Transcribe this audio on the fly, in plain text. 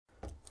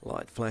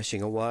Light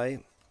flashing away.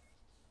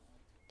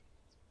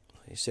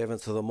 The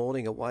 7th of the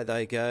morning, away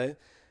they go.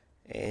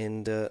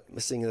 And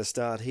missing the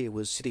start here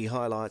was City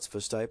Highlights for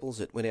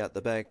Staples. It went out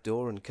the back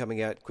door, and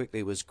coming out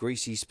quickly was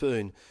Greasy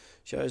Spoon.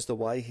 Shows the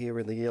way here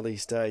in the early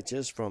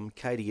stages from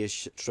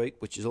Katie-ish Street,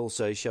 which is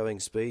also showing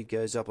speed.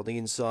 Goes up on the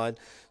inside.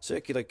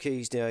 Circular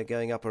Keys now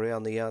going up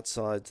around the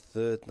outside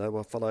third. They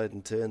were followed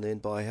in turn then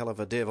by Hell of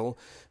a Devil,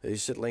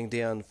 who's settling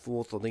down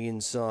fourth on the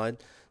inside.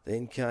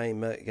 Then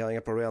came going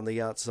up around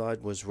the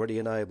outside was Ready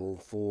and Able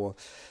for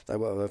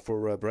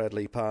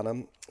Bradley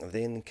Parnham.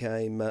 Then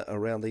came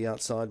around the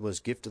outside was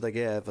Gift of the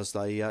Gav as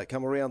they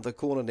come around the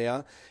corner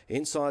now.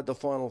 Inside the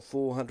final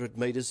 400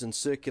 metres, and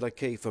Circular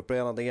Key for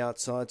Brown on the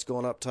outside's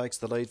gone up, takes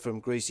the lead from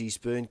Greasy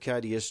Spoon.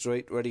 Katie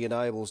Street, Ready and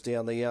Able's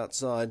down the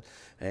outside,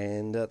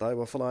 and they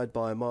were followed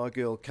by My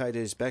Girl Kate,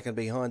 who's back and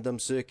behind them.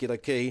 Circular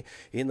Key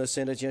in the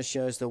centre just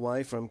shows the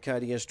way from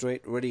Katie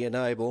Street, Ready and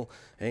Able.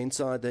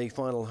 Inside the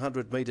final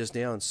 100 metres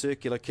now, and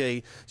Circular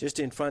Key just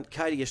in front.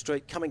 Katie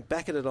Street coming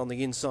back at it on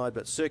the inside,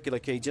 but Circular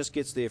Key just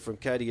gets there from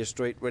Katie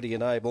Street, Ready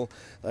and Able.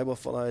 They were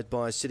followed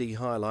by City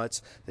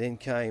Highlights. Then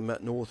came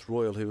North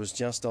Royal, who was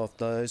just off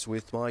those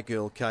with My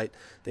Girl Kate.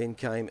 Then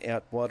came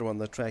out wider on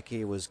the track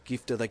here was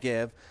Gift of the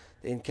Gav.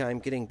 Then came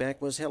getting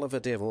back was Hell of a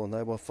Devil, and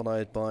they were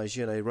followed by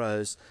Jeanne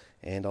Rose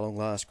and along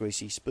last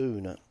Greasy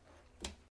Spoon.